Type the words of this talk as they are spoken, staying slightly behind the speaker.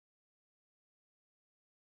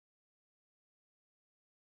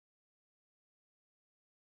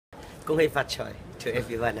恭喜發財 to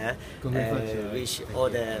everyone. Wish all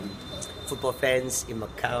the football fans in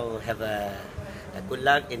Macau have a good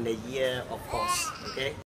luck in the year, of course.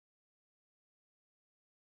 Okay.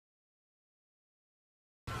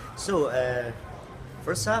 So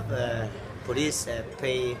first half, police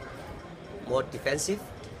play more defensive,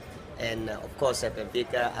 and of course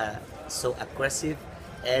Benfica are so aggressive,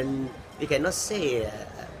 and we cannot say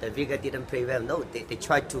Benfica didn't play well. No, they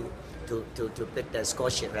tried to beat the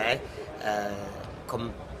score sheet, right?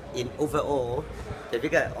 In overall,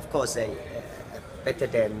 Benfica of course better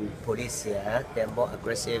than police here. They're more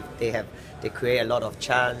aggressive. They create a lot of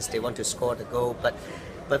chance. They want to score the goal, but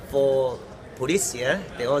for police here,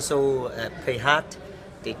 they also play hard.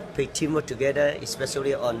 They play teamwork together,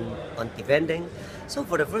 especially on defending. So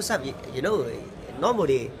for the first half, you know,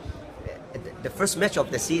 normally the first match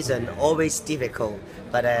of the season always difficult.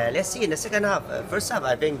 But let's see in the second half. First half,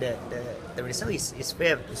 I think the result is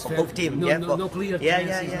fair for both teams. No clear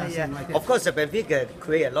chances. Like of course, the Benfica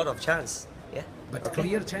create a lot of chance. Yeah. But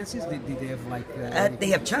clear chances? Did they have like?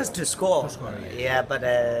 They have chance to score. Yeah, but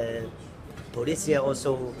police here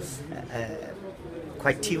also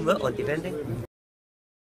quite teamwork on defending.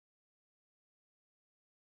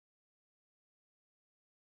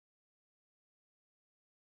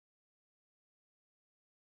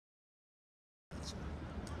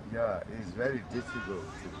 Yeah, it's very difficult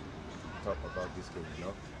to talk about this game, you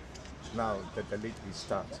know. Now that the league is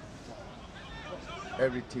start,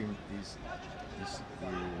 every team is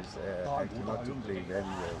acting not to play very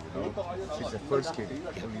well, you know. It's the first game,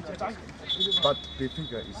 only the first game. But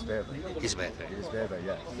Benfica is better. It's better. It's better,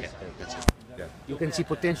 yeah. That's it. Yeah. You can see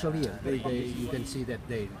potential here. You can see that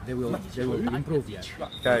they will improve.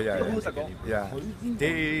 Yeah.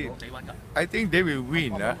 I think they will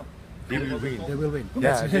win. They will win. They will win.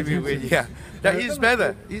 Yeah, they will win. Yeah, that is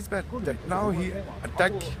better. It's better. Now he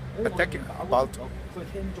attacking about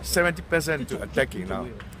 70% to attacking now.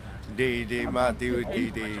 They need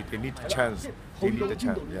a chance. They need a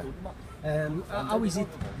chance. Yeah. How is it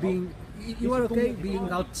being? You are okay being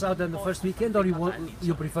outside on the first weekend, or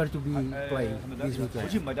you prefer to be playing this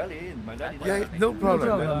weekend? Yeah, no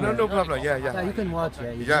problem. No problem. Yeah. Yeah, you can watch.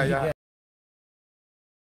 Yeah.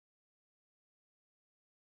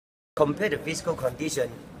 Compare the physical condition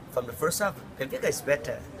from the first half, Benfica is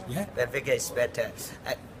better. Yeah. Benfica is better.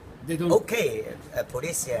 They don't. Okay,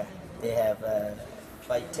 police here, they have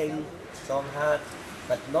fighting, strong heart,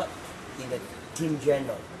 but not in the team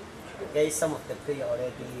general. Okay, some of the player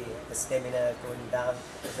already, the stamina going down.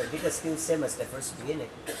 Benfica still same as the first beginning.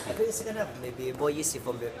 I think the second half may be more easy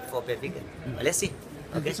for Benfica. Let's see.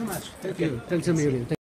 Thank you so much. Thank you. Thanks a million.